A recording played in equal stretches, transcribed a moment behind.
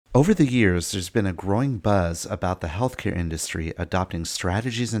Over the years, there's been a growing buzz about the healthcare industry adopting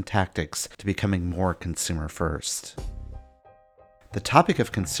strategies and tactics to becoming more consumer first. The topic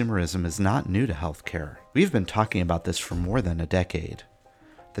of consumerism is not new to healthcare. We've been talking about this for more than a decade.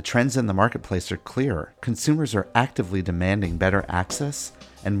 The trends in the marketplace are clear. Consumers are actively demanding better access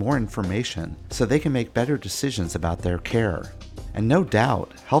and more information so they can make better decisions about their care. And no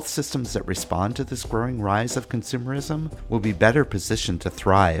doubt, health systems that respond to this growing rise of consumerism will be better positioned to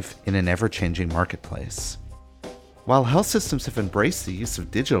thrive in an ever-changing marketplace. While health systems have embraced the use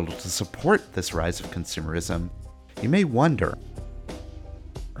of digital to support this rise of consumerism, you may wonder,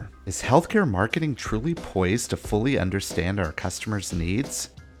 is healthcare marketing truly poised to fully understand our customers' needs?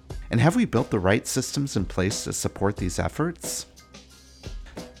 And have we built the right systems in place to support these efforts?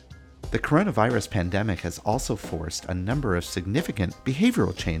 The coronavirus pandemic has also forced a number of significant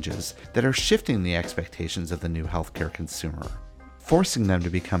behavioral changes that are shifting the expectations of the new healthcare consumer, forcing them to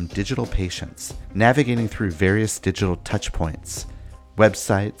become digital patients, navigating through various digital touchpoints,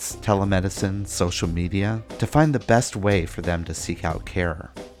 websites, telemedicine, social media, to find the best way for them to seek out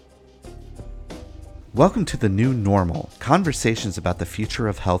care. Welcome to the new normal, conversations about the future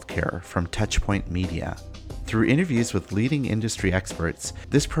of healthcare from Touchpoint Media. Through interviews with leading industry experts,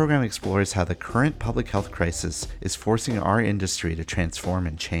 this program explores how the current public health crisis is forcing our industry to transform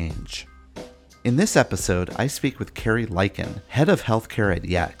and change. In this episode, I speak with Carrie Liken, head of healthcare at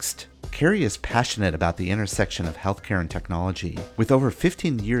Yext. Carrie is passionate about the intersection of healthcare and technology, with over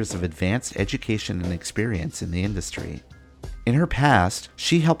 15 years of advanced education and experience in the industry. In her past,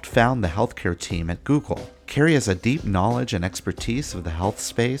 she helped found the healthcare team at Google. Carrie has a deep knowledge and expertise of the health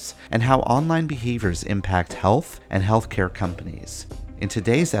space and how online behaviors impact health and healthcare companies. In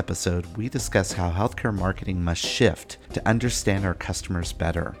today's episode, we discuss how healthcare marketing must shift to understand our customers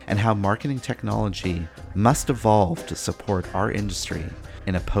better and how marketing technology must evolve to support our industry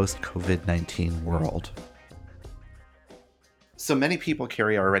in a post-COVID-19 world. So many people,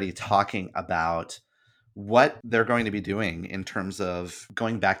 Carrie, are already talking about what they're going to be doing in terms of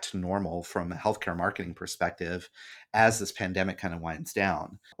going back to normal from a healthcare marketing perspective as this pandemic kind of winds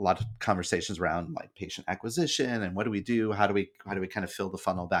down. A lot of conversations around like patient acquisition and what do we do? How do we kind of fill the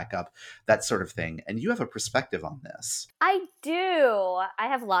funnel back up? That sort of thing. And you have a perspective on this. I do. I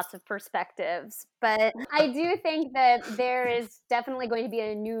have lots of perspectives, but I do think that there is definitely going to be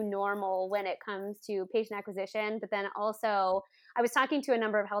a new normal when it comes to patient acquisition. But then also, I was talking to a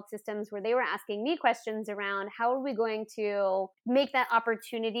number of health systems where they were asking me questions around how are we going to make that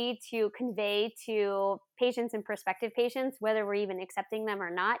opportunity to convey to patients and prospective patients, whether we're even accepting them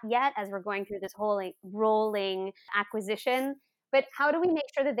or not yet, as we're going through this whole like, rolling acquisition. But how do we make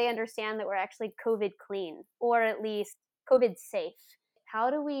sure that they understand that we're actually COVID clean or at least COVID safe?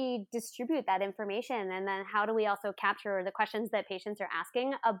 How do we distribute that information? And then how do we also capture the questions that patients are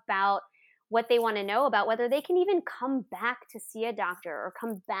asking about what they want to know about whether they can even come back to see a doctor or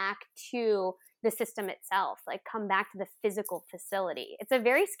come back to the system itself, like come back to the physical facility? It's a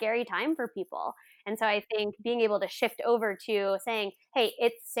very scary time for people. And so I think being able to shift over to saying, hey,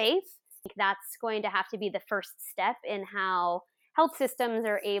 it's safe, that's going to have to be the first step in how health systems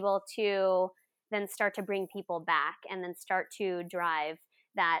are able to then start to bring people back and then start to drive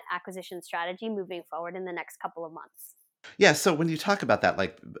that acquisition strategy moving forward in the next couple of months. Yeah, so when you talk about that,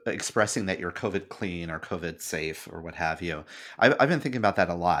 like expressing that you're COVID clean or COVID safe or what have you, I've been thinking about that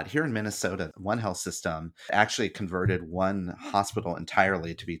a lot. Here in Minnesota, one health system actually converted one hospital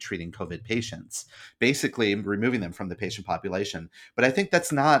entirely to be treating COVID patients, basically removing them from the patient population. But I think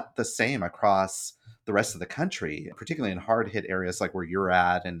that's not the same across the rest of the country, particularly in hard hit areas like where you're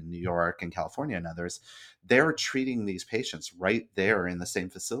at in New York and California and others. They're treating these patients right there in the same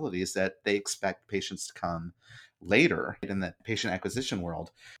facilities that they expect patients to come later in the patient acquisition world.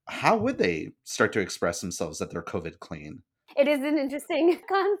 How would they start to express themselves that they're COVID clean? It is an interesting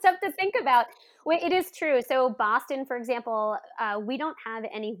concept to think about. Well, it is true. So, Boston, for example, we don't have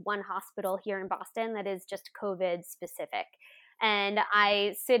any one hospital here in Boston that is just COVID specific. And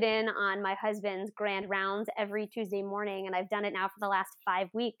I sit in on my husband's grand rounds every Tuesday morning, and I've done it now for the last 5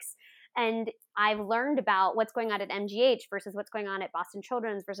 weeks. And I've learned about what's going on at MGH versus what's going on at Boston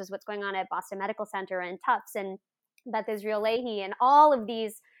Children's versus what's going on at Boston Medical Center and Tufts and Beth Israel Lahey and all of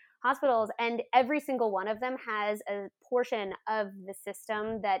these hospitals. And every single one of them has a portion of the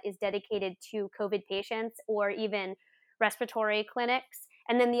system that is dedicated to COVID patients or even respiratory clinics.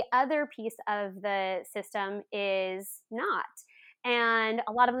 And then the other piece of the system is not. And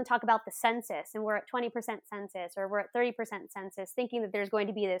a lot of them talk about the census, and we're at 20% census or we're at 30% census, thinking that there's going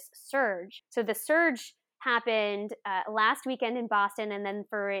to be this surge. So the surge happened last weekend in Boston, and then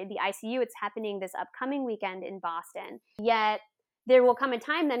for the ICU, it's happening this upcoming weekend in Boston. Yet there will come a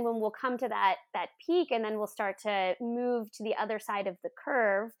time then when we'll come to that peak, and then we'll start to move to the other side of the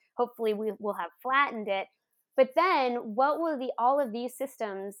curve. Hopefully we will have flattened it. But then what will all of these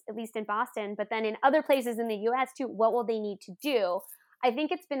systems, at least in Boston, but then in other places in the US too, what will they need to do? I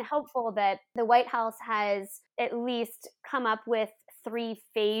think it's been helpful that the White House has at least come up with 3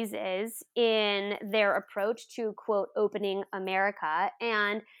 phases in their approach to, quote, opening America.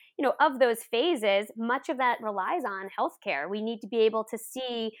 And, of those phases, much of that relies on healthcare. We need to be able to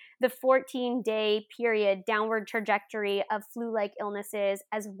see the 14-day period downward trajectory of flu-like illnesses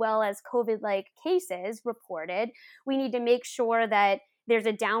as well as COVID-like cases reported. We need to make sure that there's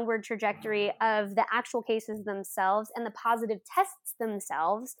a downward trajectory of the actual cases themselves and the positive tests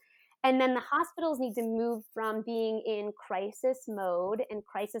themselves. And then the hospitals need to move from being in crisis mode and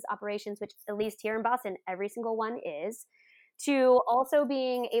crisis operations, which at least here in Boston, every single one is, to also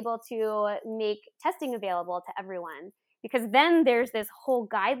being able to make testing available to everyone. Because then there's this whole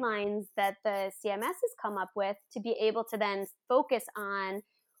guidelines that the CMS has come up with to be able to then focus on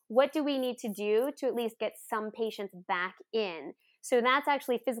what do we need to do to at least get some patients back in. So that's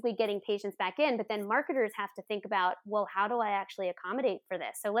actually physically getting patients back in, but then marketers have to think about, well, how do I actually accommodate for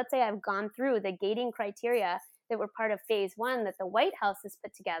this? So let's say I've gone through the gating criteria that were part of phase 1 that the White House has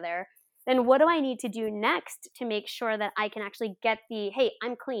put together. Then what do I need to do next to make sure that I can actually get hey,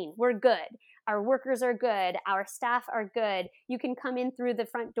 I'm clean, we're good, our workers are good, our staff are good, you can come in through the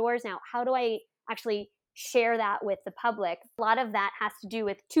front doors now. How do I actually share that with the public? A lot of that has to do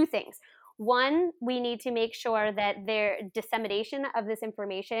with 2 things. One, we need to make sure that their dissemination of this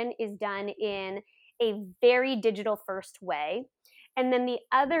information is done in a very digital first way. And then the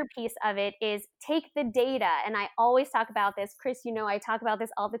other piece of it is take the data. And I always talk about this, Chris, I talk about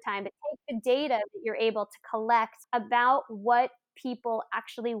this all the time, but take the data that you're able to collect about what people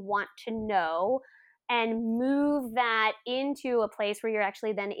actually want to know and move that into a place where you're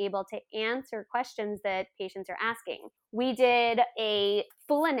actually then able to answer questions that patients are asking. We did a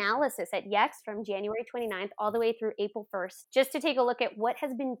full analysis at Yext from January 29th all the way through April 1st, just to take a look at what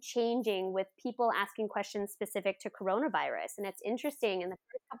has been changing with people asking questions specific to coronavirus. And it's interesting, in the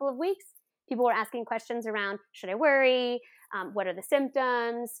first couple of weeks, people were asking questions around, should I worry? What are the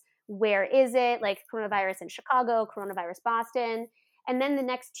symptoms? Where is it? Like coronavirus in Chicago, coronavirus Boston. And then the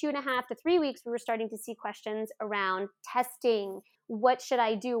next 2.5 to 3 weeks, we were starting to see questions around testing. What should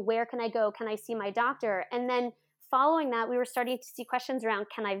I do? Where can I go? Can I see my doctor? And then following that, we were starting to see questions around,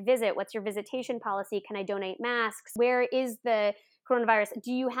 can I visit? What's your visitation policy? Can I donate masks? Where is the coronavirus?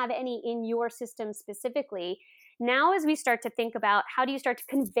 Do you have any in your system specifically? Now, as we start to think about how do you start to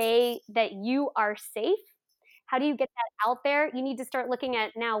convey that you are safe, how do you get that out there? You need to start looking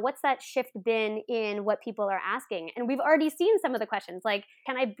at now, what's that shift been in what people are asking? And we've already seen some of the questions, like,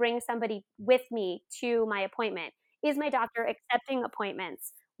 can I bring somebody with me to my appointment? Is my doctor accepting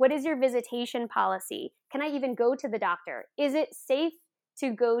appointments? What is your visitation policy? Can I even go to the doctor? Is it safe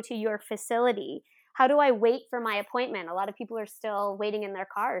to go to your facility? How do I wait for my appointment? A lot of people are still waiting in their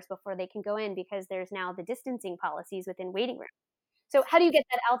cars before they can go in because there's now the distancing policies within waiting rooms. So how do you get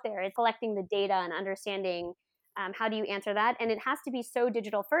that out there? It's collecting the data and understanding how do you answer that? And it has to be so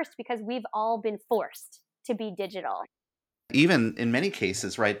digital first because we've all been forced to be digital. Even in many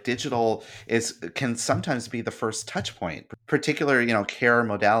cases, right, digital can sometimes be the first touch point, particular, care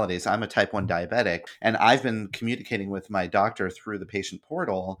modalities. I'm a type 1 diabetic, and I've been communicating with my doctor through the patient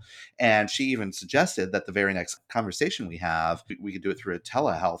portal, and she even suggested that the very next conversation we could do it through a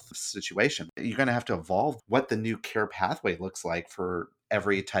telehealth situation. You're going to have to evolve what the new care pathway looks like for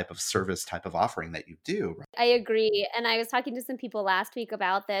every type of service, type of offering that you do. Right? I agree. And I was talking to some people last week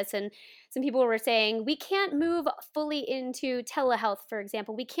about this, and some people were saying, we can't move fully into telehealth, for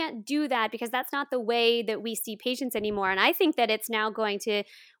example. We can't do that because that's not the way that we see patients anymore. And I think that it's now we're going to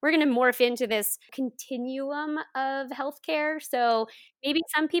morph into this continuum of healthcare. So maybe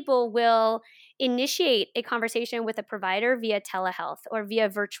some people will initiate a conversation with a provider via telehealth or via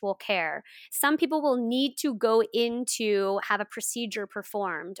virtual care. Some people will need to go in to have a procedure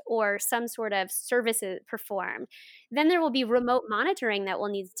performed or some sort of services performed. Then there will be remote monitoring that will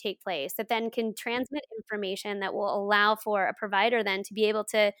need to take place that then can transmit information that will allow for a provider then to be able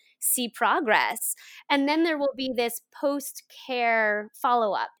to see progress. And then there will be this post-care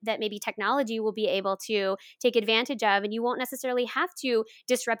follow-up that maybe technology will be able to take advantage of, and you won't necessarily have to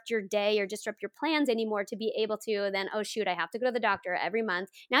disrupt your day or disrupt your plans anymore to be able to then, oh shoot, I have to go to the doctor every month.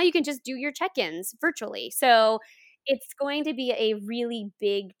 Now you can just do your check-ins virtually. So it's going to be a really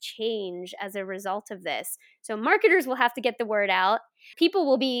big change as a result of this. So marketers will have to get the word out. People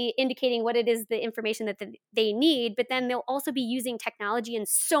will be indicating what it is, the information that they need, but then they'll also be using technology in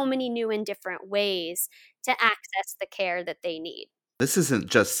so many new and different ways to access the care that they need. This isn't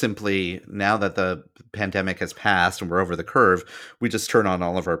just simply now that the pandemic has passed and we're over the curve, we just turn on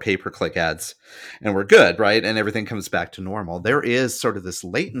all of our pay-per-click ads and we're good, right? And everything comes back to normal. There is sort of this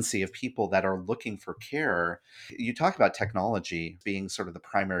latency of people that are looking for care. You talk about technology being sort of the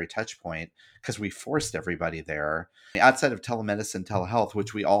primary touch point because we forced everybody there. Outside of telemedicine, telehealth,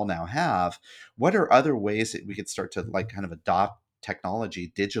 which we all now have, what are other ways that we could start to like kind of adopt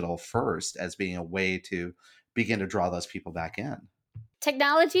technology digital first as being a way to begin to draw those people back in?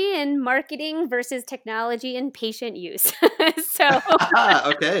 Technology and marketing versus technology and patient use. So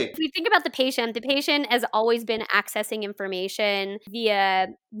Okay. if we think about the patient has always been accessing information via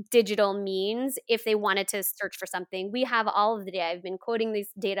digital means if they wanted to search for something. We have all of the data. I've been quoting this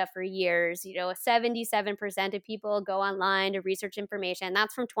data for years. 77% of people go online to research information.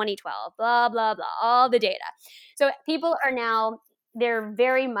 That's from 2012, blah, blah, blah, all the data. So people are now, they're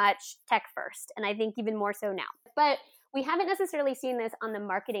very much tech first, and I think even more so now. But we haven't necessarily seen this on the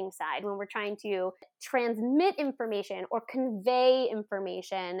marketing side when we're trying to transmit information or convey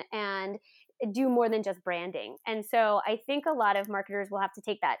information and do more than just branding. And so I think a lot of marketers will have to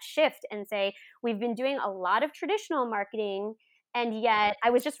take that shift and say, we've been doing a lot of traditional marketing. And yet, I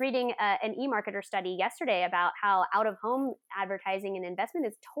was just reading an e-marketer study yesterday about how out-of-home advertising and investment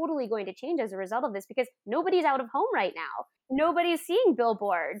is totally going to change as a result of this because nobody's out of home right now. Nobody's seeing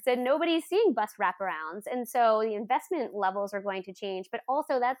billboards and nobody's seeing bus wraparounds. And so the investment levels are going to change. But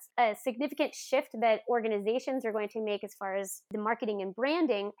also, that's a significant shift that organizations are going to make as far as the marketing and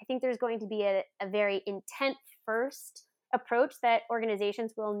branding. I think there's going to be a very intent first approach that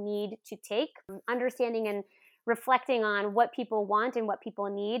organizations will need to take, understanding and reflecting on what people want and what people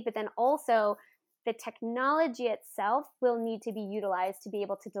need, but then also the technology itself will need to be utilized to be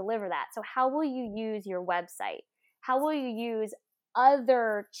able to deliver that. So how will you use your website? How will you use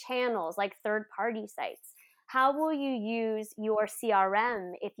other channels like third-party sites? How will you use your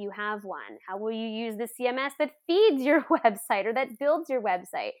CRM if you have one? How will you use the CMS that feeds your website or that builds your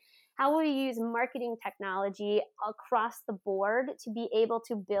website? How will you use marketing technology across the board to be able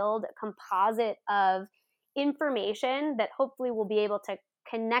to build a composite of information that hopefully will be able to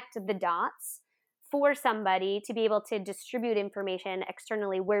connect the dots for somebody to be able to distribute information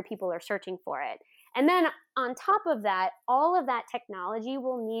externally where people are searching for it? And then on top of that, all of that technology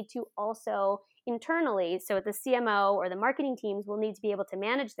will need to also internally, so the CMO or the marketing teams will need to be able to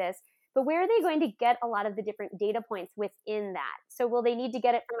manage this, but where are they going to get a lot of the different data points within that? So will they need to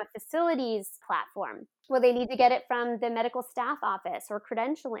get it from a facilities platform? Will they need to get it from the medical staff office or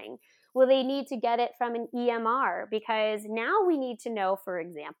credentialing? Will they need to get it from an EMR? Because now we need to know, for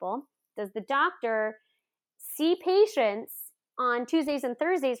example, does the doctor see patients on Tuesdays and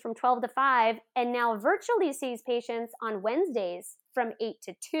Thursdays from 12 to 5 and now virtually sees patients on Wednesdays from 8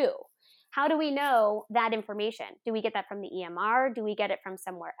 to 2? How do we know that information? Do we get that from the EMR? Do we get it from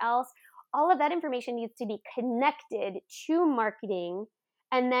somewhere else? All of that information needs to be connected to marketing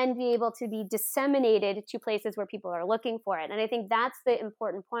and then be able to be disseminated to places where people are looking for it. And I think that's the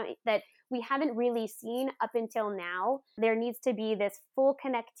important point that we haven't really seen up until now. There needs to be this full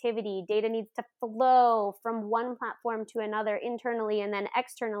connectivity. Data needs to flow from one platform to another internally and then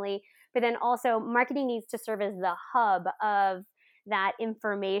externally. But then also marketing needs to serve as the hub of that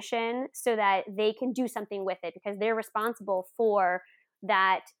information so that they can do something with it because they're responsible for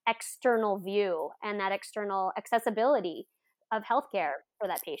that external view and that external accessibility of healthcare for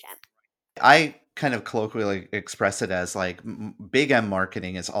that patient. I kind of colloquially express it as like big M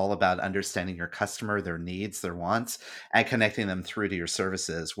marketing is all about understanding your customer, their needs, their wants, and connecting them through to your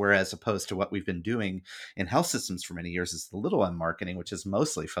services. Whereas opposed to what we've been doing in health systems for many years is the little M marketing, which is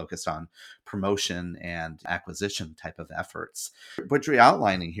mostly focused on promotion and acquisition type of efforts. What you're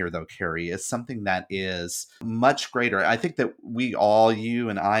outlining here, though, Carrie, is something that is much greater. I think that we all, you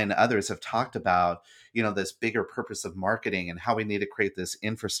and I and others, have talked about this bigger purpose of marketing and how we need to create this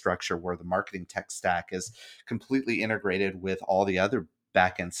infrastructure where the marketing tech stack is completely integrated with all the other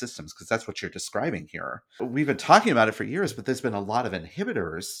back-end systems, because that's what you're describing here. We've been talking about it for years, but there's been a lot of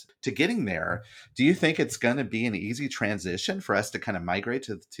inhibitors to getting there. Do you think it's going to be an easy transition for us to kind of migrate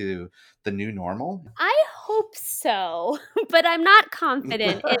to the new normal? I hope so, but I'm not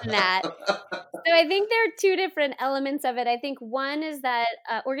confident in that. So I think there are two different elements of it. I think one is that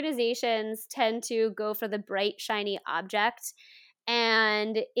organizations tend to go for the bright, shiny object.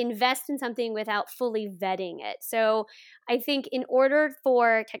 and invest in something without fully vetting it. So I think in order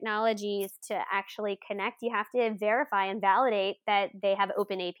for technologies to actually connect, you have to verify and validate that they have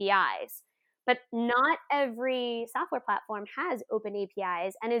open APIs. But not every software platform has open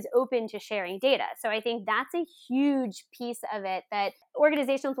APIs and is open to sharing data. So I think that's a huge piece of it that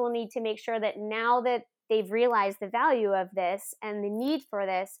organizations will need to make sure that now that they've realized the value of this and the need for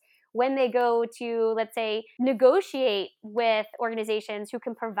this, when they go to, let's say, negotiate with organizations who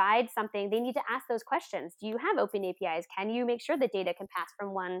can provide something, they need to ask those questions. Do you have open APIs? Can you make sure that data can pass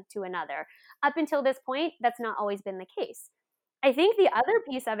from one to another? Up until this point, that's not always been the case. I think the other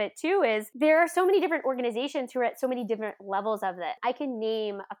piece of it too is there are so many different organizations who are at so many different levels of it. I can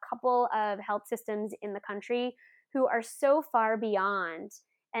name a couple of health systems in the country who are so far beyond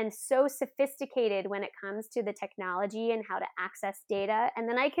and so sophisticated when it comes to the technology and how to access data. And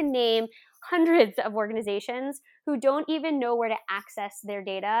then I can name hundreds of organizations who don't even know where to access their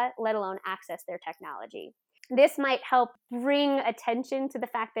data, let alone access their technology. This might help bring attention to the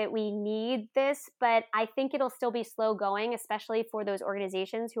fact that we need this, but I think it'll still be slow going, especially for those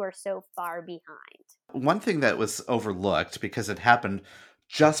organizations who are so far behind. One thing that was overlooked because it happened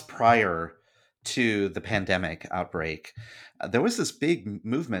just prior to the pandemic outbreak, there was this big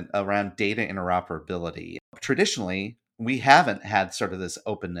movement around data interoperability. Traditionally, we haven't had sort of this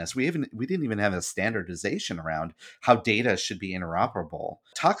openness. We didn't even have a standardization around how data should be interoperable.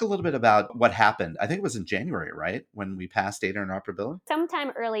 Talk a little bit about what happened. I think it was in January, right, when we passed data interoperability?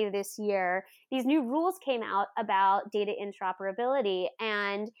 Sometime early this year, these new rules came out about data interoperability,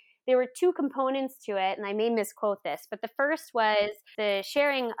 and there were two components to it, and I may misquote this, but the first was the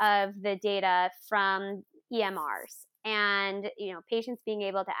sharing of the data from EMRs and patients being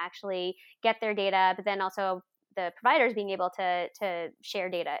able to actually get their data, but then also the providers being able to share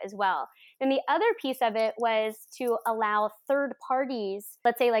data as well. And the other piece of it was to allow third parties,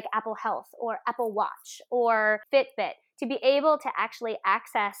 let's say like Apple Health or Apple Watch or Fitbit, to be able to actually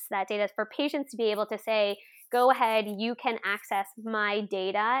access that data, for patients to be able to say, go ahead, you can access my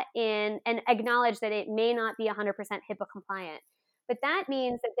data and acknowledge that it may not be 100% HIPAA compliant. But that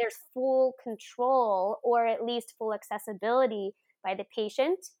means that there's full control, or at least full accessibility, by the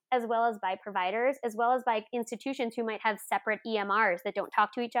patient, as well as by providers, as well as by institutions who might have separate EMRs that don't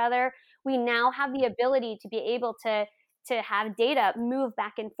talk to each other. We now have the ability to be able to have data move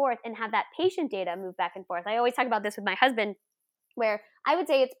back and forth and have that patient data move back and forth. I always talk about this with my husband, where I would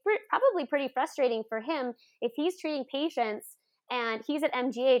say it's probably pretty frustrating for him if he's treating patients and he's at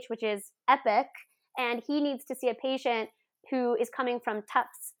MGH, which is Epic, and he needs to see a patient who is coming from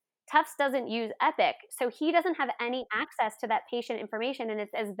Tufts. Tufts doesn't use Epic, so he doesn't have any access to that patient information, and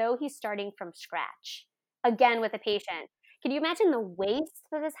it's as though he's starting from scratch again with a patient. Can you imagine the waste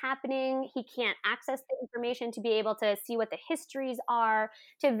that is happening? He can't access the information to be able to see what the histories are,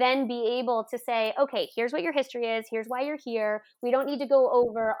 to then be able to say, okay, here's what your history is, here's why you're here. We don't need to go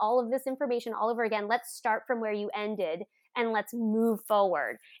over all of this information all over again. Let's start from where you ended and let's move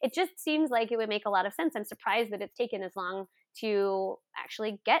forward. It just seems like it would make a lot of sense. I'm surprised that it's taken as long to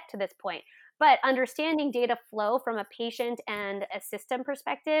actually get to this point. But understanding data flow from a patient and a system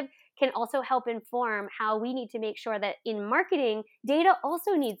perspective can also help inform how we need to make sure that in marketing, data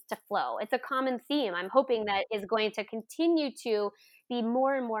also needs to flow. It's a common theme I'm hoping that is going to continue to be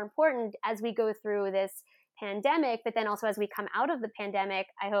more and more important as we go through this pandemic. But then also as we come out of the pandemic,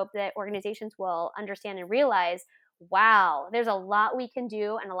 I hope that organizations will understand and realize, wow, there's a lot we can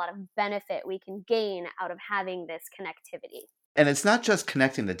do and a lot of benefit we can gain out of having this connectivity. And it's not just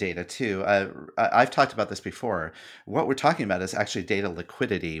connecting the data too. I've talked about this before. What we're talking about is actually data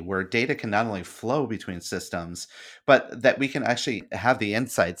liquidity, where data can not only flow between systems, but that we can actually have the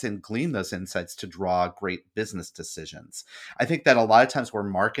insights and glean those insights to draw great business decisions. I think that a lot of times where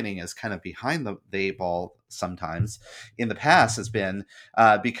marketing is kind of behind the eight ball sometimes in the past has been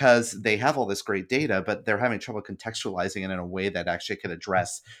because they have all this great data, but they're having trouble contextualizing it in a way that actually could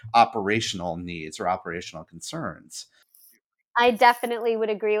address operational needs or operational concerns. I definitely would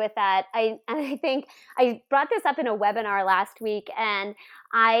agree with that. I think I brought this up in a webinar last week, and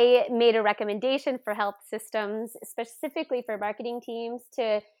I made a recommendation for health systems, specifically for marketing teams,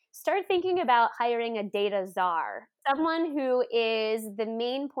 to start thinking about hiring a data czar, someone who is the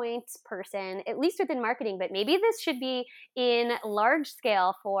main points person, at least within marketing, but maybe this should be in large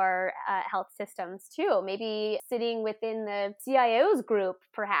scale for health systems too. Maybe sitting within the CIO's group,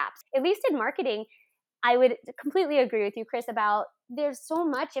 perhaps. At least in marketing, I would completely agree with you, Chris, about there's so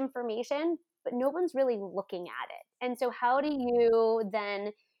much information, but no one's really looking at it. And so how do you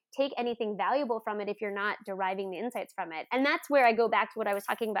then take anything valuable from it if you're not deriving the insights from it? And that's where I go back to what I was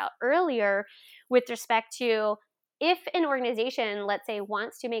talking about earlier with respect to if an organization, let's say,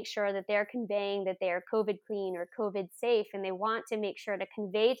 wants to make sure that they're conveying that they're COVID clean or COVID safe, and they want to make sure to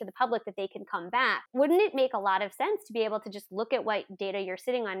convey to the public that they can come back, wouldn't it make a lot of sense to be able to just look at what data you're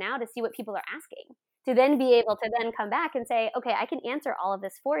sitting on now to see what people are asking? To then be able to then come back and say, okay, I can answer all of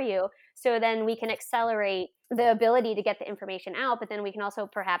this for you. So then we can accelerate the ability to get the information out, but then we can also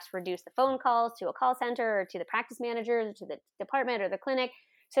perhaps reduce the phone calls to a call center or to the practice managers or to the department or the clinic.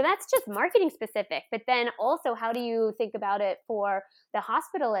 So that's just marketing specific. But then also, how do you think about it for the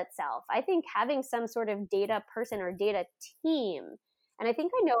hospital itself? I think having some sort of data person or data team, and I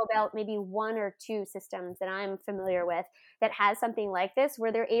think I know about maybe one or two systems that I'm familiar with that has something like this,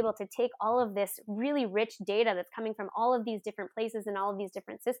 where they're able to take all of this really rich data that's coming from all of these different places and all of these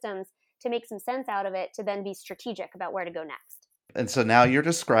different systems to make some sense out of it, to then be strategic about where to go next. And so now you're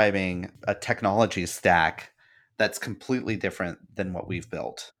describing a technology stack that's completely different than what we've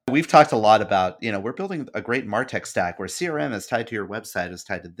built. We've talked a lot about, we're building a great MarTech stack where CRM is tied to your website, is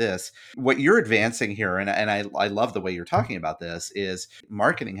tied to this. What you're advancing here, and I love the way you're talking about this, is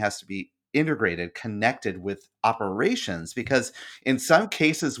marketing has to be integrated, connected with operations, because in some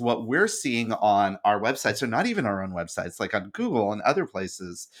cases, what we're seeing on our websites, or not even our own websites, like on Google and other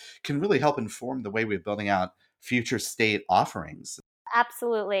places, can really help inform the way we're building out future state offerings.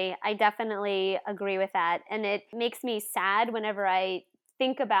 Absolutely. I definitely agree with that. And it makes me sad whenever I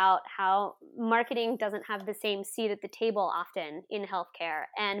think about how marketing doesn't have the same seat at the table often in healthcare.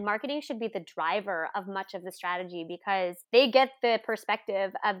 And marketing should be the driver of much of the strategy, because they get the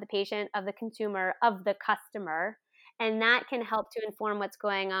perspective of the patient, of the consumer, of the customer. And that can help to inform what's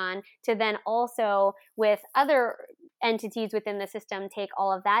going on, to then also, with other entities within the system, take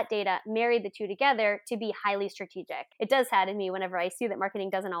all of that data, marry the two together to be highly strategic. It does sadden me whenever I see that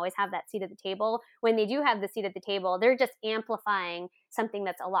marketing doesn't always have that seat at the table. When they do have the seat at the table, they're just amplifying something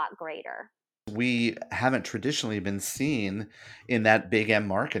that's a lot greater. We haven't traditionally been seen in that big M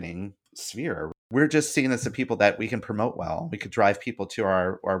marketing sphere. We're just seen as the people that we can promote well. We could drive people to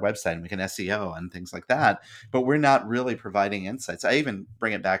our website, and we can SEO and things like that, but we're not really providing insights. I even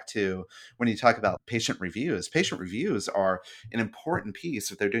bring it back to when you talk about patient reviews. Patient reviews are an important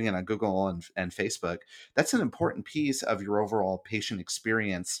piece. If they're doing it on Google and Facebook, that's an important piece of your overall patient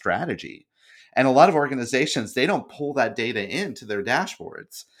experience strategy. And a lot of organizations, they don't pull that data into their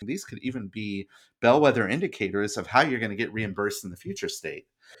dashboards. These could even be bellwether indicators of how you're going to get reimbursed in the future state.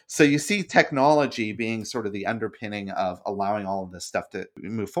 So you see technology being sort of the underpinning of allowing all of this stuff to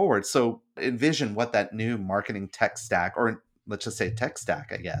move forward. So envision what that new marketing tech stack, or let's just say tech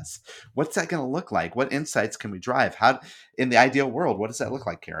stack, I guess. What's that going to look like? What insights can we drive? How, in the ideal world, what does that look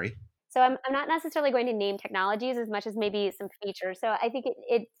like, Carrie? So I'm not necessarily going to name technologies as much as maybe some features. So I think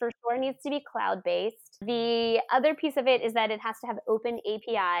it for sure needs to be cloud-based. The other piece of it is that it has to have open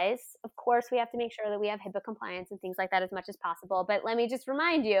APIs. Of course, we have to make sure that we have HIPAA compliance and things like that as much as possible. But let me just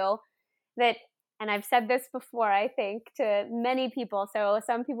remind you that, and I've said this before, I think, to many people, so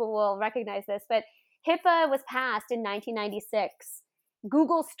some people will recognize this, but HIPAA was passed in 1996.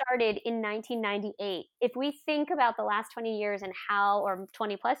 Google started in 1998. If we think about the last 20 years and how, or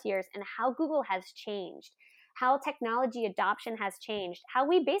 20 plus years, and how Google has changed, how technology adoption has changed, how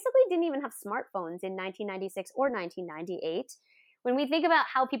we basically didn't even have smartphones in 1996 or 1998. When we think about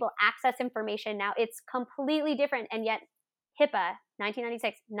how people access information now, it's completely different. And yet, HIPAA,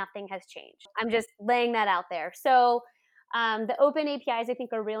 1996, nothing has changed. I'm just laying that out there. So the open APIs, I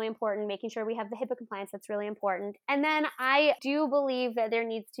think, are really important, making sure we have the HIPAA compliance, that's really important. And then I do believe that there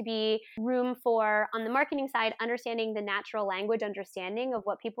needs to be room for, on the marketing side, understanding the natural language understanding of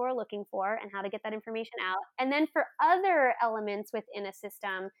what people are looking for and how to get that information out. And then for other elements within a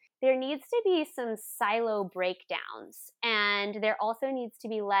system, there needs to be some silo breakdowns. And there also needs to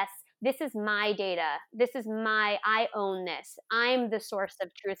be less, this is my data, I own this, I'm the source of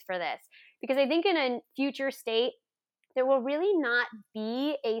truth for this. Because I think in a future state, there will really not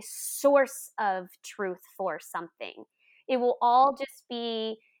be a source of truth for something. It will all just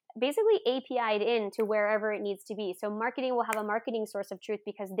be basically API'd in to wherever it needs to be. So marketing will have a marketing source of truth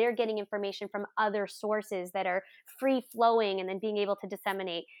because they're getting information from other sources that are free flowing and then being able to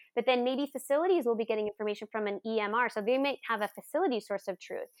disseminate. But then maybe facilities will be getting information from an EMR. So they might have a facility source of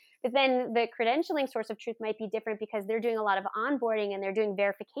truth. But then the credentialing source of truth might be different because they're doing a lot of onboarding and they're doing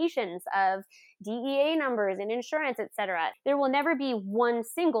verifications of DEA numbers and insurance, et cetera. There will never be one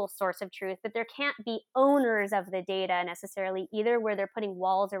single source of truth, but there can't be owners of the data necessarily either, where they're putting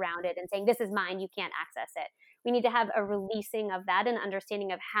walls around it and saying, this is mine, you can't access it. We need to have a releasing of that and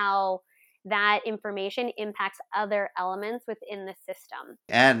understanding of how that information impacts other elements within the system.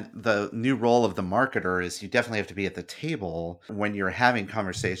 And the new role of the marketer is you definitely have to be at the table when you're having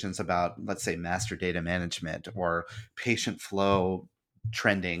conversations about, let's say, master data management or patient flow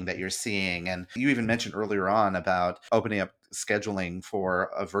trending that you're seeing. And you even mentioned earlier on about opening up scheduling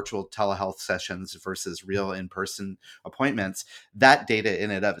for virtual telehealth sessions versus real in-person appointments. That data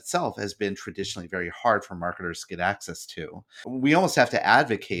in and of itself has been traditionally very hard for marketers to get access to. We almost have to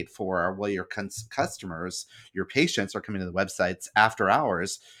advocate for, well, your customers, your patients are coming to the websites after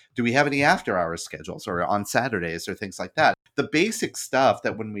hours. Do we have any after hours schedules or on Saturdays or things like that? The basic stuff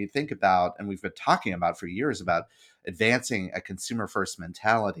that when we think about, and we've been talking about for years about advancing a consumer first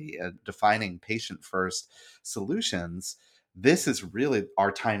mentality, defining patient first solutions, this is really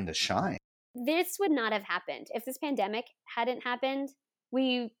our time to shine. This would not have happened. If this pandemic hadn't happened,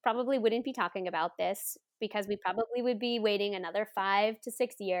 we probably wouldn't be talking about this because we probably would be waiting another 5 to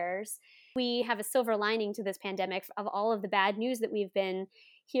 6 years. We have a silver lining to this pandemic of all of the bad news that we've been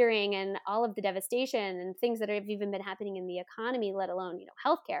hearing and all of the devastation and things that have even been happening in the economy, let alone,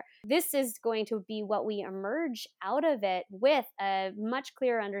 healthcare. This is going to be what we emerge out of it with a much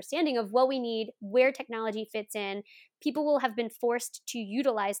clearer understanding of what we need, where technology fits in. People will have been forced to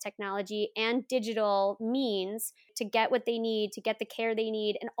utilize technology and digital means to get what they need, to get the care they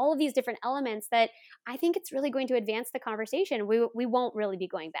need, and all of these different elements that I think it's really going to advance the conversation. We won't really be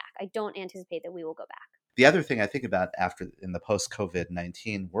going back. I don't anticipate that we will go back. The other thing I think about after in the post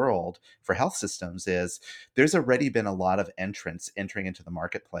COVID-19 world for health systems is there's already been a lot of entrants entering into the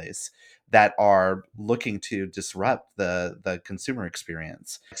marketplace that are looking to disrupt the consumer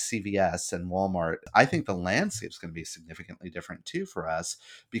experience. CVS and Walmart. I think the landscape is going to be significantly different too for us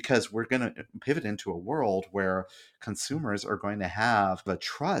because we're going to pivot into a world where consumers are going to have a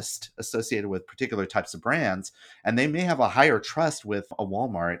trust associated with particular types of brands, and they may have a higher trust with a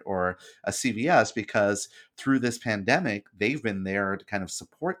Walmart or a CVS because through this pandemic, they've been there to kind of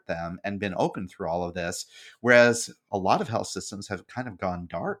support them and been open through all of this. Whereas a lot of health systems have kind of gone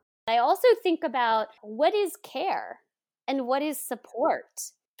dark. I also think about what is care and what is support.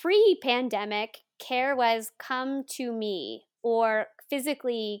 Pre-pandemic, care was come to me or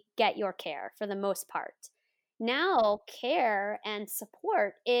physically get your care for the most part. Now, care and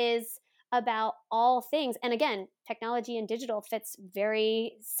support is about all things. And again, technology and digital fits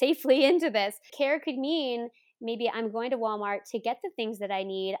very safely into this. Care could mean maybe I'm going to Walmart to get the things that I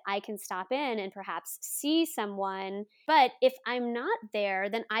need. I can stop in and perhaps see someone. But if I'm not there,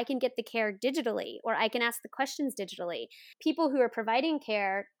 then I can get the care digitally or I can ask the questions digitally. People who are providing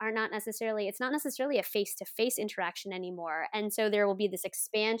care it's not necessarily a face-to-face interaction anymore. And so there will be this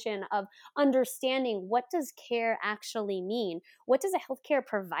expansion of understanding, what does care actually mean? What does a healthcare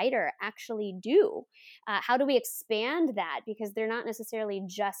provider actually do? How do we expand that? Because they're not necessarily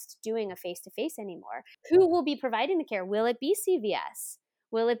just doing a face-to-face anymore. Who will be providing the care? Will it be CVS?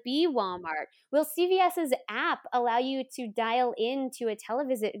 Will it be Walmart? Will CVS's app allow you to dial into a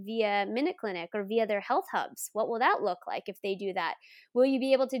televisit via Minute Clinic or via their health hubs? What will that look like if they do that? Will you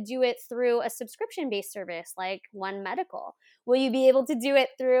be able to do it through a subscription-based service like One Medical? Will you be able to do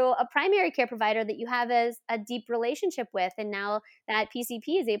it through a primary care provider that you have a deep relationship with, and now that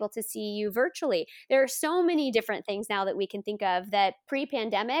PCP is able to see you virtually? There are so many different things now that we can think of that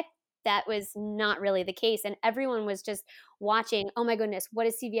pre-pandemic, that was not really the case. And everyone was just watching, oh my goodness, what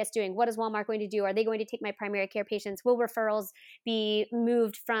is CVS doing? What is Walmart going to do? Are they going to take my primary care patients? Will referrals be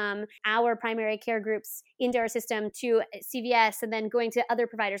moved from our primary care groups into our system to CVS and then going to other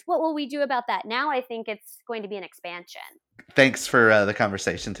providers? What will we do about that? Now I think it's going to be an expansion. Thanks for the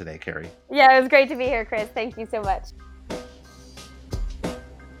conversation today, Carrie. Yeah, it was great to be here, Chris. Thank you so much.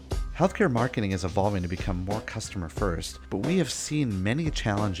 Healthcare marketing is evolving to become more customer first, but we have seen many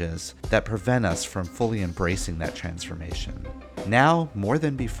challenges that prevent us from fully embracing that transformation. Now, more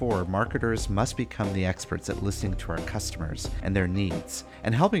than before, marketers must become the experts at listening to our customers and their needs,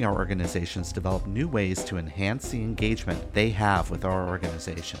 and helping our organizations develop new ways to enhance the engagement they have with our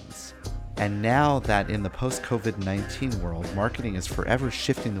organizations. And now that in the post-COVID-19 world, marketing is forever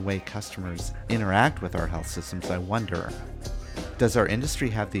shifting the way customers interact with our health systems, I wonder, does our industry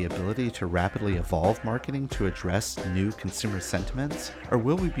have the ability to rapidly evolve marketing to address new consumer sentiments? Or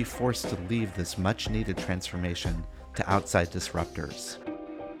will we be forced to leave this much-needed transformation to outside disruptors?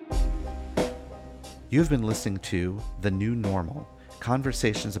 You've been listening to The New Normal,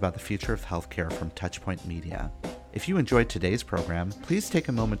 conversations about the future of healthcare from Touchpoint Media. If you enjoyed today's program, please take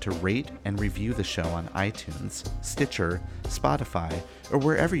a moment to rate and review the show on iTunes, Stitcher, Spotify, or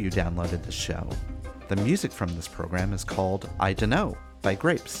wherever you downloaded the show. The music from this program is called I Dunno by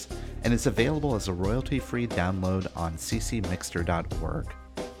Grapes, and is available as a royalty-free download on ccmixter.org.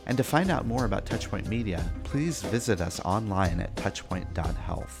 And to find out more about Touchpoint Media, please visit us online at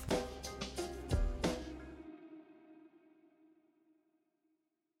touchpoint.health.